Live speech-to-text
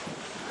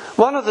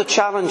One of the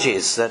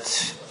challenges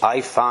that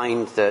I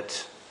find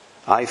that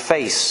I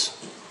face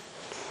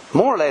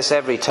more or less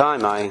every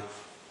time I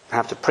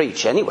have to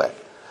preach anywhere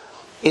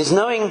is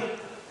knowing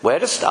where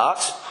to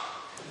start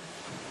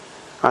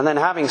and then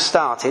having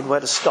started where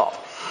to stop.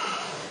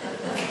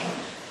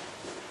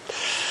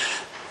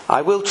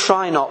 I will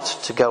try not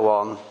to go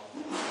on.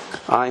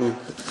 I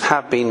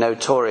have been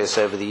notorious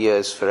over the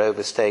years for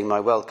overstaying my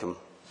welcome.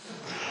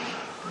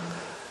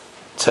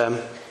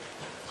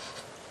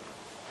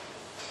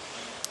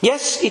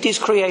 Yes, it is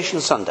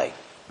Creation Sunday.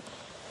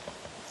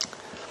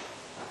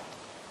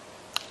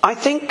 I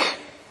think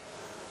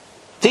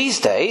these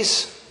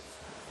days,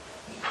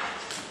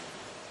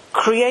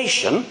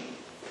 creation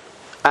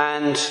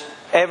and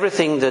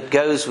everything that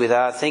goes with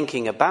our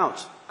thinking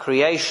about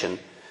creation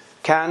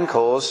can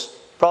cause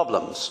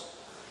problems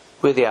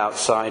with the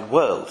outside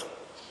world.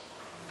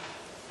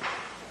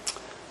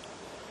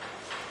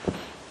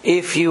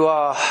 If you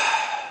are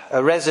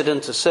a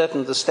resident of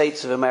certain of the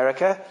states of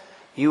America,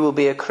 you will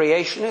be a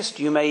creationist,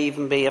 you may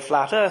even be a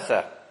flat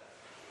earther.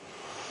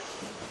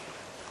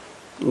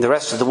 The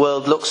rest of the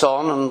world looks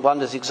on and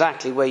wonders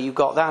exactly where you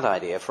got that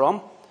idea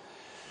from,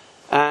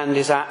 and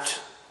is apt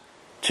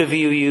to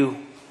view you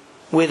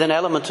with an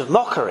element of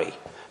mockery,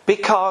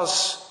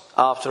 because,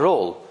 after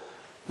all,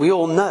 we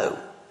all know,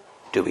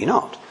 do we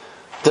not,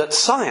 that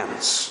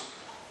science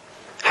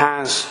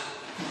has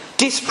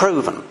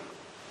disproven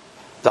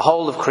the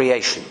whole of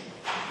creation.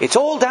 It's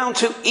all down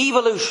to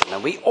evolution,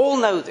 and we all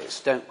know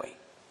this, don't we?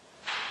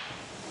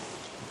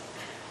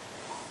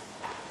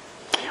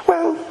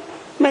 Well,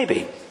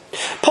 maybe.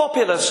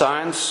 Popular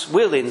science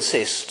will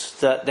insist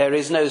that there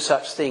is no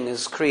such thing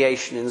as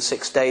creation in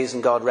 6 days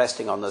and God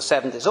resting on the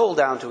seventh. It's all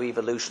down to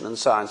evolution, and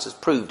science has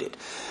proved it.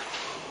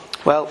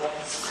 Well,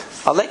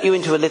 I'll let you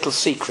into a little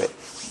secret.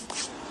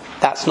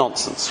 That's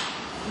nonsense.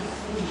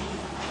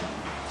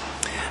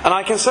 And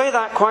I can say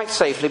that quite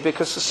safely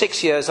because for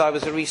 6 years I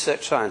was a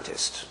research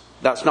scientist.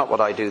 That's not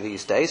what I do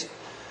these days.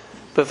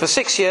 But for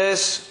 6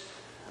 years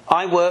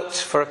I worked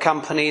for a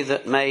company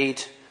that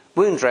made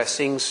wound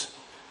dressings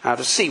out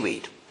of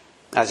seaweed,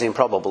 as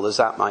improbable as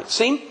that might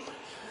seem.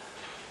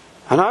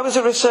 And I was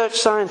a research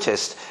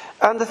scientist.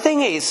 And the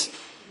thing is,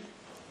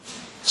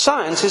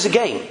 science is a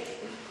game.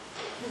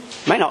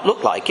 It may not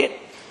look like it,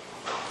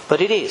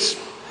 but it is.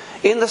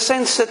 In the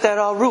sense that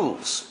there are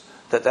rules,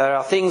 that there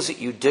are things that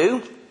you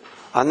do,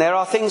 and there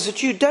are things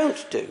that you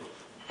don't do.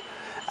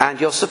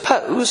 And you're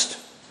supposed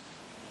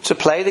to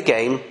play the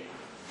game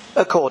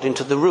according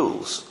to the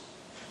rules.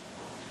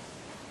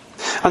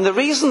 And the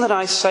reason that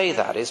I say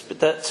that is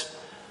that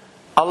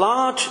a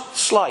large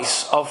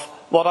slice of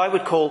what I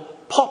would call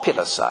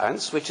popular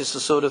science, which is the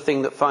sort of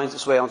thing that finds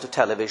its way onto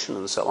television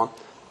and so on,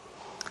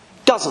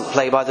 doesn't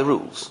play by the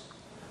rules.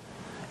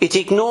 It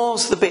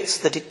ignores the bits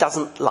that it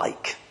doesn't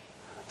like,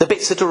 the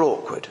bits that are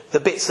awkward, the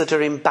bits that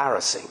are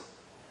embarrassing.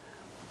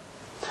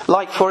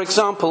 Like, for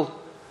example,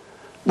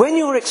 when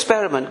your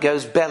experiment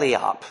goes belly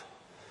up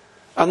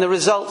and the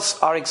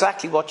results are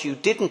exactly what you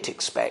didn't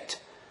expect,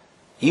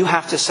 you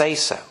have to say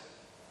so.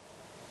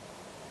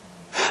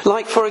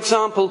 Like, for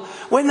example,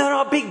 when there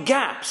are big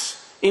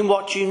gaps in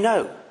what you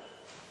know,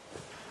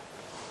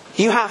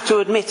 you have to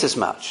admit as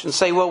much and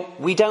say, well,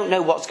 we don't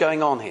know what's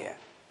going on here.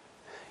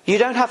 You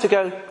don't have to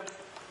go,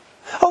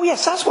 oh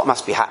yes, that's what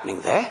must be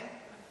happening there.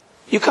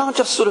 You can't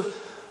just sort of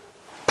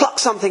pluck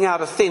something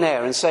out of thin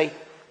air and say,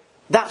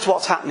 that's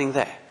what's happening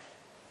there.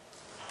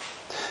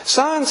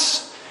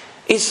 Science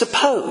is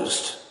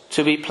supposed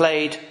to be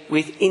played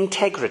with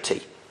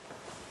integrity.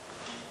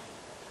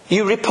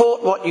 You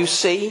report what you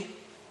see,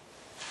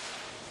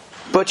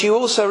 but you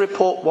also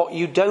report what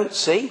you don't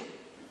see.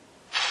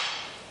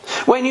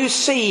 When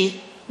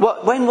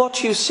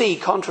what you see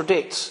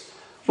contradicts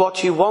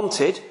what you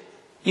wanted,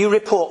 you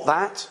report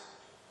that.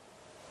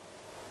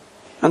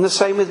 And the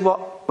same with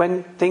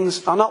when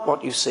things are not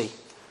what you see.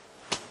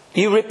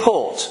 You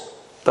report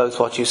both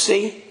what you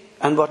see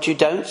and what you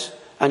don't,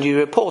 and you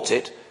report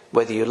it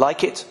whether you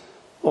like it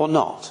or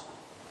not.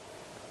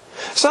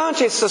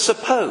 Scientists are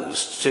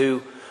supposed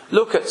to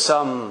look at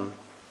some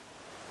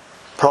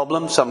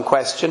problem, some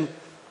question,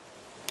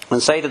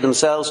 and say to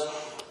themselves,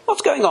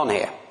 what's going on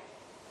here?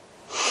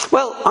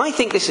 Well, I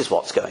think this is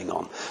what's going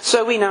on.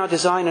 So we now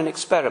design an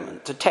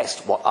experiment to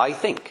test what I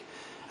think.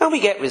 And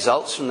we get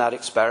results from that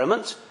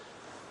experiment.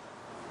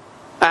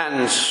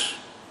 And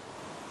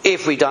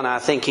if we've done our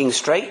thinking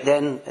straight,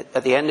 then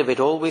at the end of it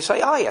all we say,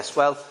 yes,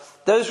 well,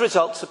 those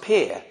results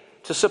appear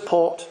to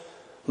support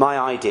my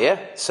idea,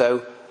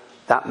 so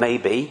that may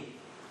be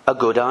a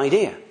good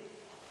idea.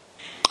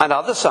 And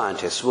other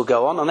scientists will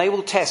go on and they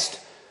will test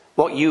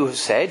what you have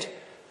said,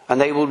 and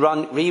they will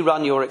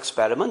rerun your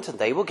experiment, and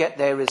they will get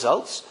their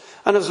results.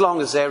 And as long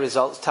as their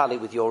results tally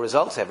with your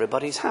results,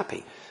 everybody's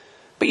happy.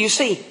 But you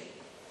see,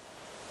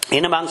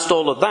 in amongst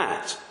all of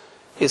that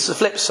is the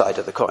flip side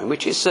of the coin,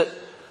 which is that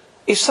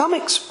if some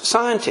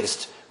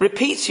scientist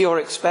repeats your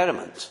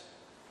experiment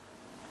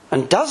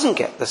and doesn't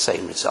get the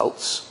same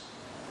results,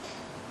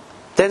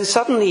 then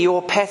suddenly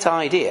your pet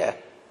idea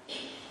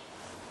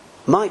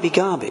might be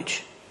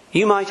garbage.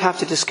 you might have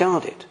to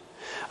discard it.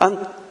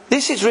 And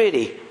this is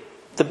really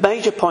the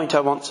major point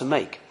I want to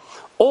make.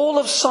 All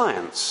of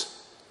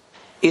science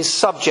is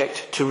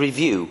subject to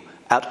review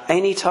at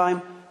any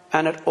time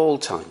and at all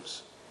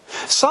times.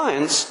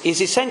 Science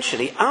is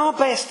essentially our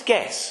best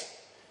guess.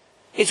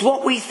 It's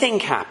what we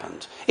think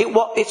happened.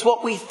 It's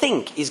what we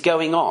think is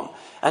going on.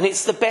 And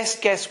it's the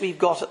best guess we've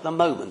got at the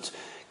moment,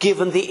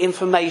 given the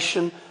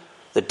information,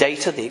 the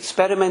data, the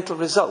experimental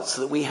results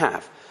that we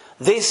have.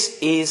 This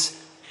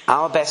is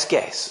our best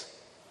guess.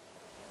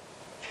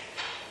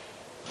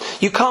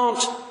 You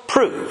can't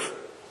prove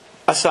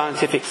a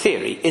scientific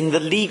theory in the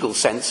legal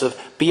sense of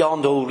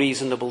beyond all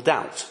reasonable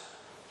doubt.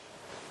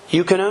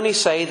 You can only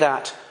say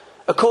that,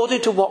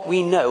 according to what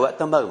we know at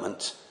the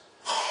moment,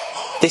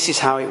 this is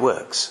how it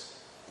works.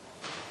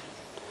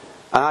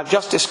 And I've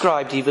just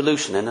described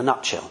evolution in a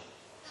nutshell.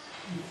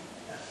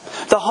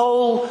 The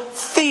whole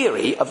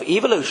theory of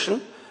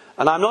evolution,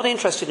 and I'm not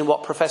interested in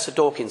what Professor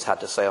Dawkins had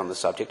to say on the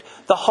subject,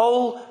 the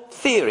whole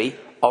theory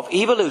of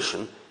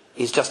evolution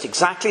is just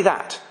exactly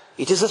that.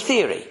 It is a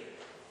theory.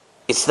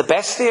 It's the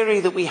best theory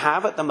that we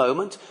have at the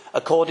moment,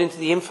 according to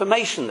the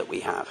information that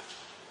we have.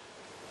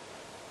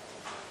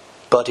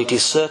 But it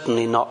is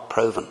certainly not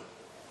proven.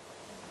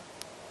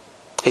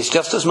 It's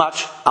just as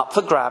much up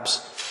for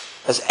grabs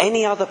as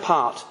any other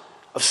part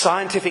of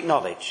scientific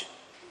knowledge.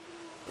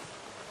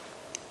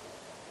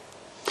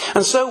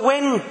 And so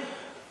when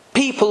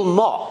people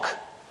mock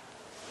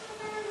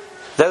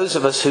those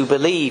of us who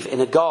believe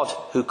in a God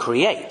who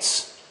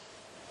creates,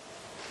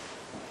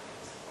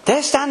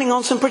 they're standing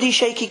on some pretty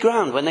shaky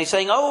ground when they're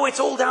saying, oh, it's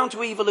all down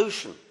to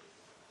evolution.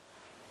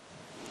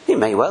 It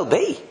may well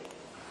be.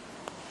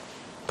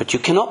 But you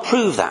cannot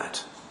prove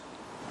that.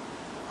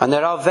 And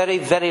there are very,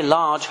 very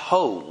large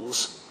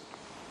holes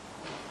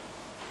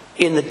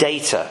in the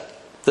data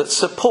that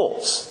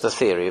supports the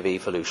theory of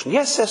evolution.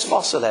 Yes, there's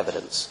fossil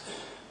evidence.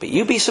 But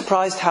you'd be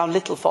surprised how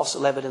little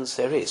fossil evidence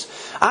there is.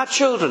 Our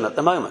children at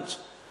the moment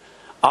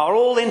are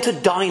all into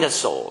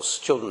dinosaurs.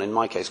 Children, in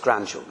my case,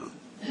 grandchildren.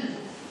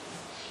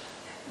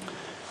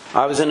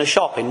 I was in a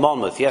shop in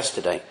Monmouth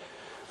yesterday,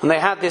 and they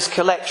had this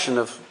collection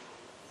of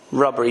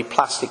rubbery,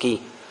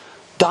 plasticky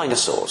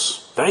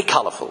dinosaurs. Very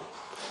colourful.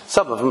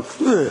 Some of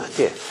them,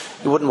 dear,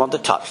 you wouldn't want to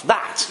touch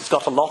that. It's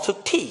got a lot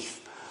of teeth.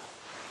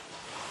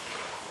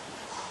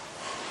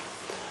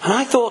 And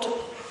I thought,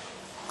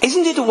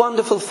 isn't it a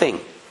wonderful thing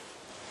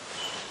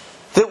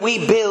that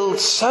we build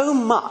so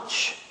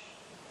much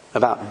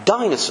about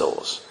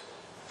dinosaurs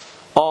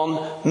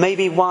on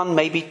maybe one,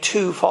 maybe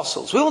two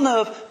fossils? We all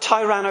know of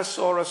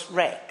Tyrannosaurus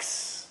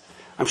rex.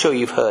 I'm sure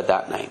you've heard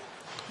that name.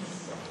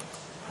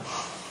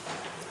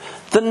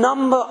 The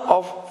number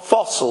of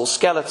fossil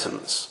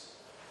skeletons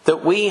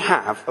that we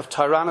have of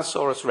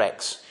Tyrannosaurus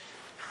rex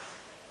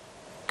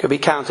could be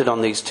counted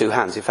on these two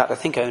hands. In fact, I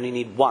think I only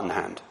need one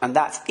hand. And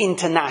that's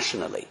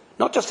internationally,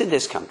 not just in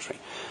this country.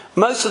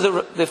 Most of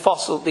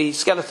the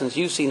skeletons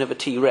you've seen of a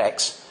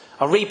T-Rex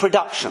are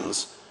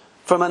reproductions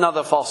from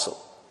another fossil.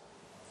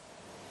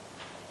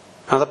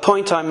 Now, the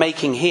point I'm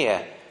making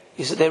here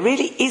is that there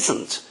really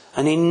isn't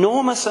an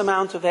enormous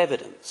amount of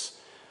evidence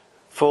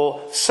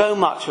for so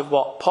much of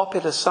what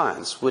popular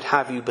science would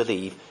have you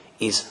believe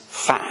is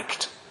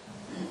fact.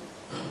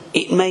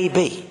 It may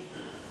be,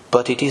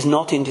 but it is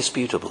not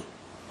indisputable.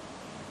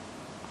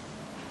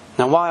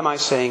 Now, why am I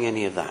saying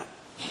any of that?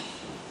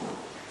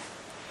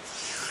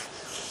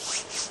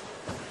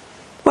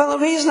 Well,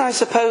 the reason I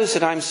suppose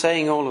that I'm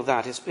saying all of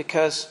that is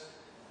because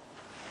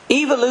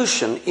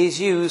evolution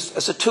is used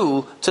as a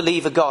tool to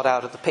leave a God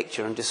out of the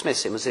picture and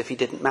dismiss him as if he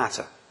didn't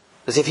matter,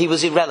 as if he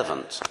was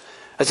irrelevant,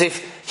 as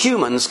if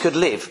humans could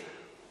live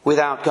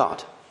without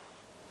God.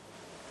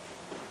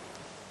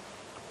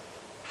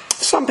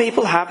 Some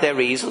people have their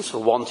reasons for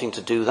wanting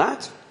to do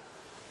that.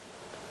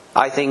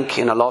 I think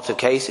in a lot of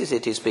cases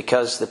it is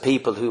because the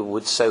people who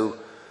would so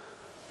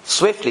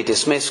swiftly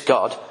dismiss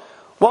God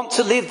want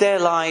to live their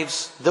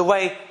lives the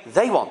way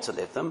they want to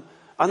live them,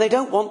 and they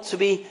don't want to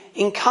be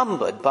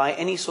encumbered by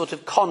any sort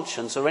of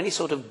conscience or any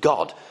sort of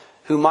God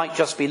who might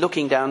just be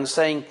looking down and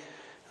saying,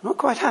 I'm not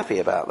quite happy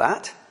about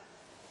that.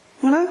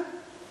 You know?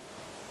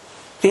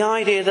 The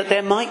idea that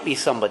there might be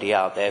somebody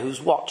out there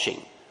who's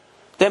watching.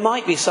 There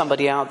might be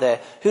somebody out there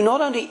who not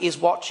only is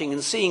watching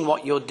and seeing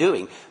what you're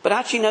doing, but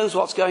actually knows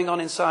what's going on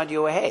inside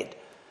your head.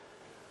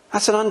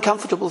 That's an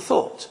uncomfortable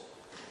thought.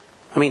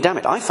 I mean, damn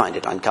it, I find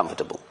it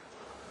uncomfortable.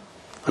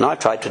 And I've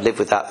tried to live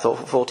with that thought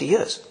for 40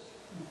 years.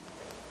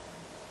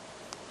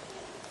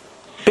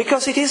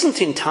 Because it isn't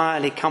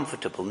entirely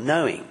comfortable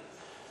knowing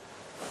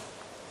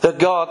that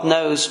God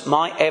knows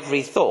my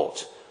every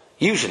thought,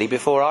 usually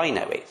before I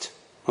know it.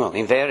 Well,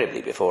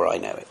 invariably before I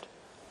know it.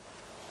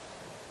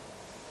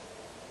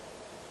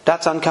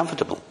 That's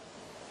uncomfortable.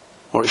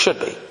 Or it should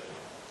be.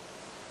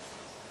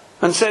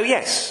 And so,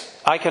 yes,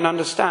 I can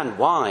understand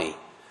why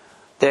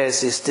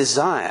there's this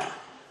desire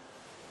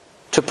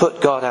to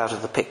put God out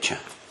of the picture.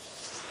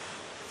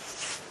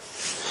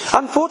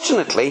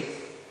 Unfortunately,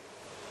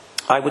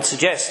 I would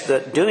suggest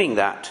that doing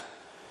that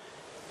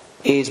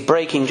is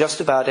breaking just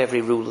about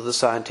every rule of the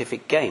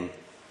scientific game.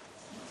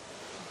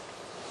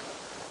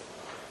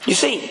 You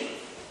see,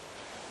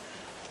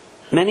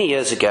 many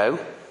years ago,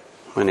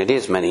 and it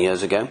is many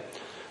years ago,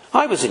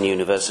 I was in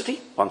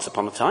university once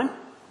upon a time.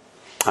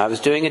 I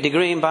was doing a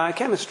degree in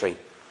biochemistry.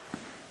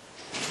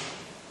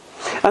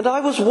 And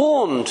I was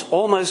warned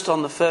almost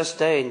on the first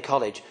day in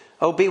college,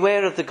 oh,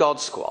 beware of the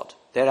God Squad.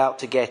 They're out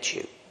to get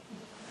you.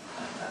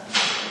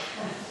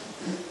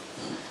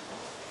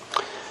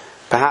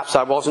 Perhaps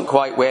I wasn't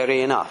quite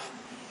wary enough.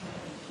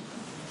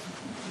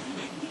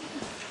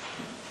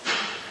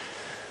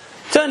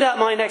 Turned out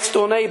my next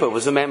door neighbour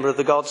was a member of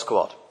the God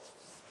Squad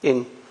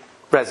in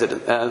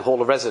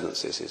Hall of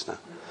Residences is now.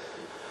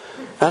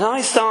 And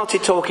I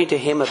started talking to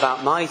him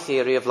about my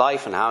theory of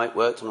life and how it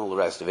worked and all the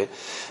rest of it.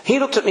 He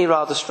looked at me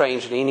rather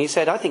strangely and he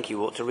said, I think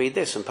you ought to read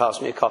this, and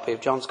passed me a copy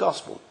of John's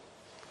Gospel.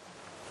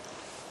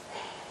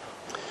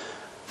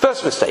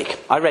 First mistake,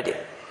 I read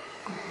it.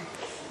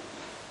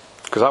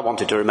 Because I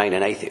wanted to remain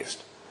an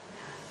atheist.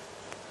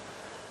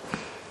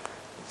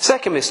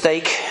 Second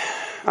mistake,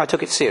 I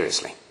took it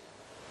seriously.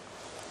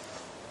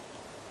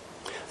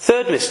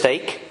 Third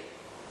mistake,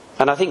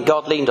 and I think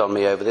God leaned on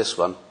me over this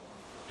one,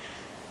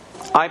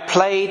 I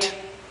played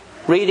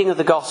reading of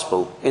the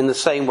Gospel in the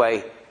same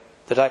way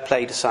that I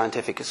played a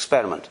scientific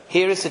experiment.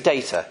 Here is the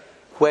data.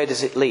 Where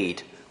does it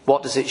lead?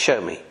 What does it show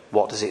me?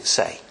 What does it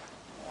say?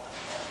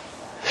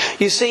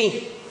 You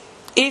see,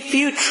 if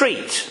you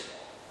treat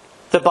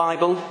the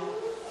Bible,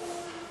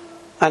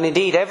 and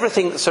indeed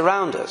everything that's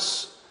around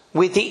us,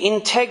 with the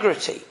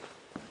integrity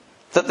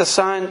that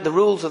the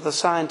rules of the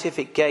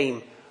scientific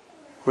game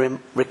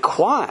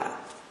require,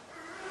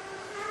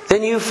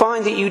 then you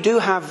find that you do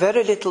have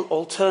very little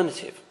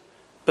alternative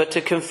but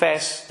to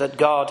confess that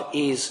God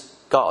is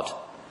God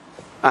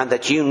and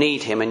that you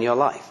need him in your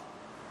life.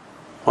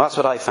 Well, that's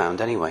what I found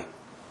anyway.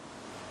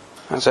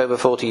 That's over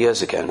 40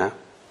 years ago now.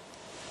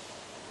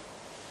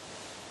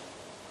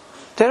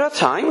 There are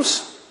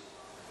times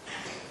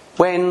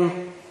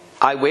when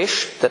I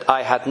wish that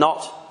I had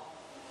not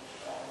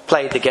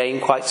played the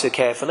game quite so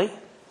carefully,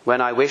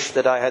 when I wish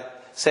that I had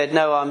said,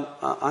 no,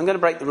 I'm going to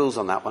break the rules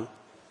on that one.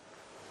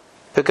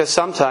 Because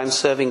sometimes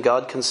serving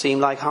God can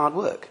seem like hard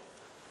work.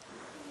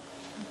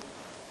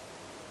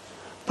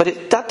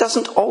 But that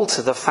doesn't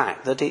alter the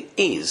fact that it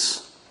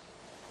is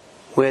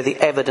where the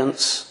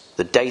evidence,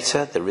 the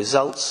data, the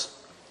results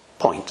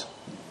point.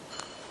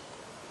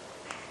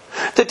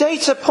 The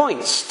data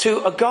points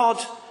to a God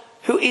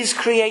who is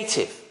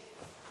creative.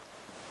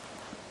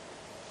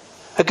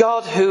 A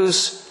God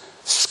whose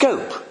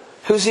scope,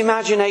 whose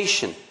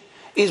imagination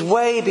is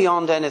way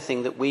beyond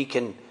anything that we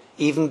can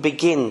even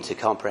begin to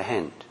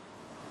comprehend.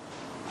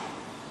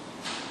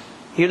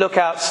 You look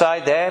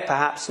outside there,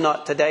 perhaps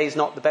today's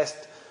not the best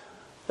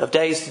of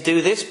days to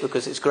do this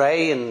because it's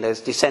grey and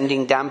there's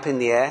descending damp in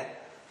the air.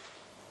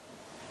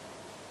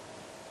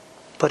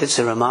 But it's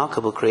a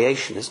remarkable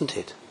creation, isn't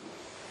it?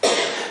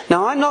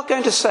 Now, I'm not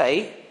going to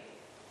say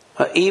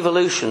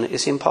evolution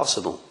is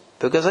impossible,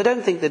 because I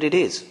don't think that it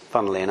is,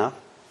 funnily enough,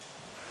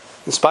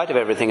 in spite of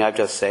everything I've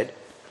just said.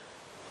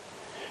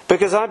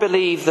 Because I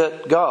believe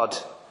that God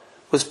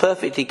was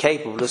perfectly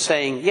capable of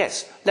saying,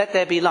 yes, let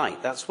there be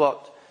light. That's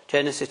what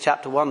Genesis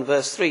chapter 1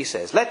 verse 3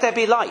 says. Let there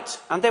be light.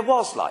 And there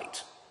was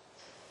light.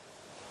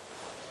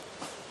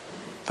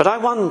 But I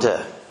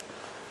wonder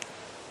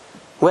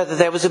whether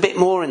there was a bit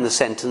more in the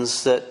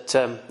sentence that,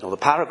 or the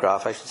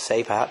paragraph I should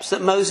say perhaps,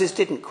 that Moses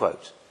didn't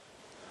quote.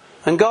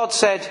 And God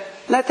said,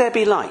 let there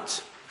be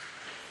light.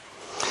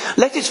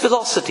 Let its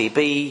velocity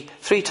be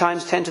 3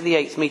 times 10 to the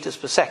 8th meters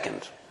per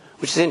second.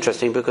 Which is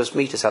interesting because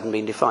meters hadn't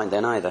been defined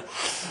then either.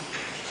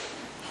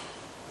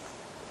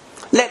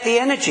 Let the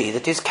energy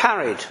that is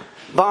carried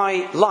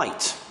by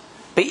light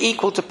be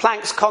equal to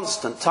Planck's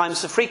constant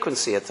times the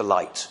frequency of the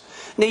light.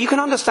 Now you can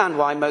understand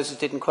why Moses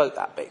didn't quote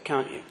that bit,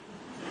 can't you?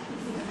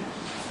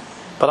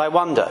 But I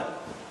wonder,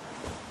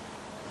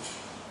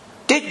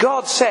 did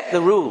God set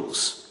the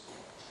rules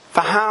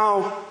for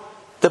how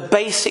the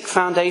basic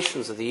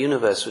foundations of the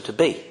universe were to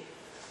be?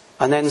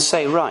 And then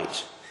say,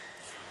 right,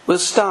 we'll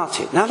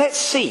start it. Now let's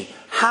see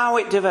how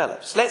it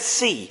develops. Let's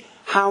see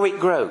how it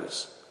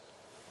grows.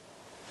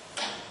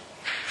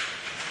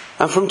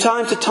 And from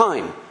time to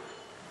time,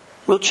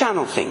 we'll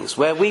channel things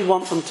where we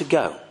want them to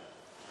go.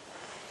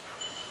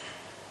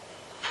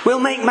 We'll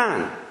make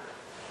man.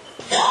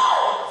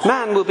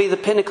 Man will be the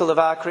pinnacle of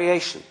our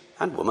creation.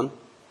 And woman.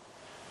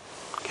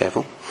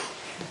 Careful.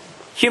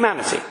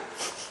 Humanity.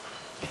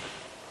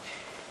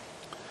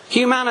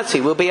 Humanity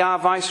will be our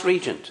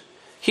vice-regent.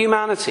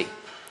 Humanity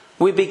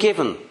will be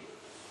given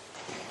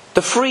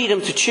the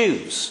freedom to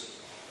choose,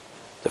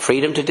 the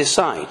freedom to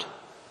decide,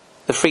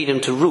 the freedom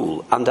to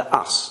rule under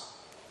us.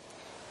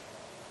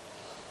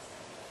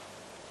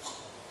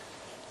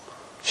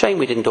 Shame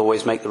we didn't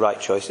always make the right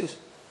choices.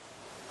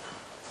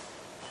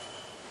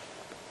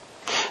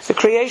 The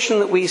creation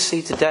that we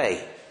see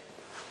today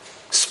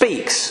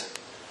speaks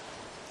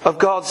of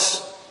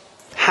God's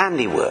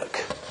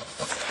handiwork.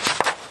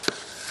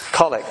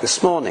 Collect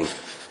this morning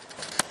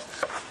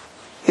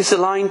is the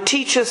line,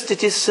 teach us to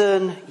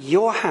discern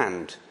your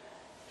hand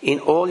in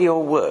all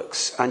your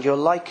works and your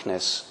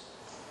likeness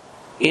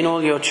in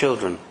all your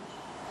children.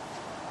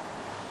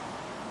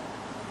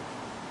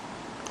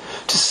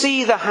 To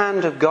see the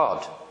hand of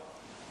God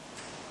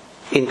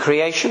in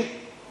creation,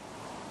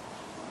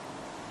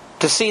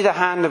 to see the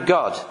hand of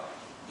God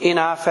in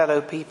our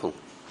fellow people,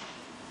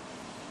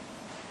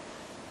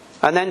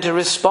 and then to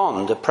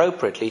respond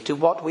appropriately to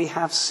what we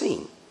have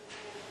seen.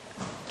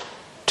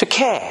 To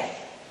care.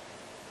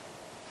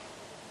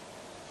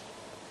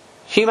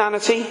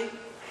 Humanity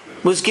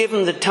was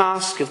given the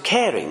task of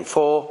caring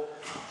for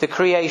the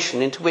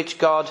creation into which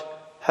God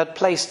had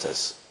placed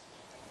us.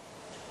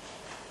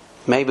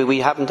 Maybe we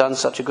haven't done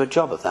such a good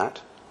job of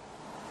that.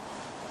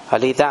 I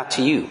leave that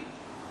to you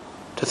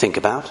to think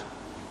about.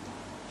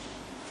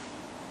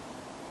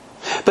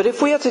 But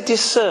if we are to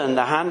discern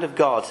the hand of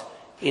God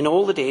in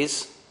all that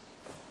is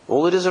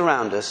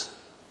around us,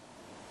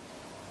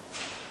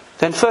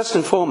 then first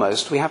and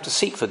foremost we have to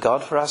seek for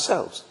God for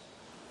ourselves.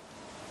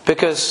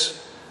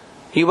 Because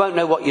you won't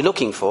know what you're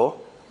looking for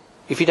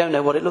if you don't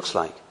know what it looks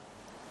like.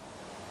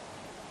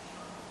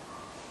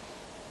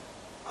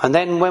 And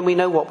then when we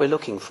know what we're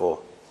looking for,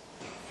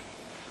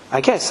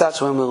 I guess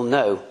that's when we'll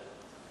know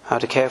how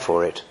to care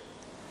for it.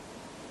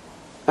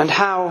 And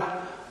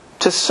how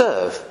to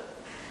serve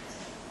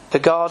the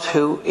God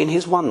who, in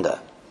his wonder,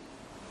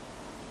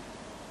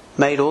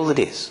 made all that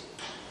is.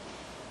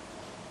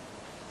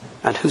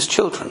 And whose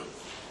children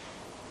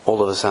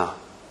all of us are.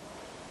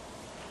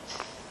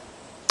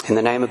 In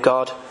the name of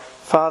God,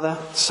 Father,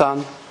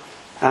 Son,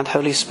 and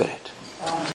Holy Spirit.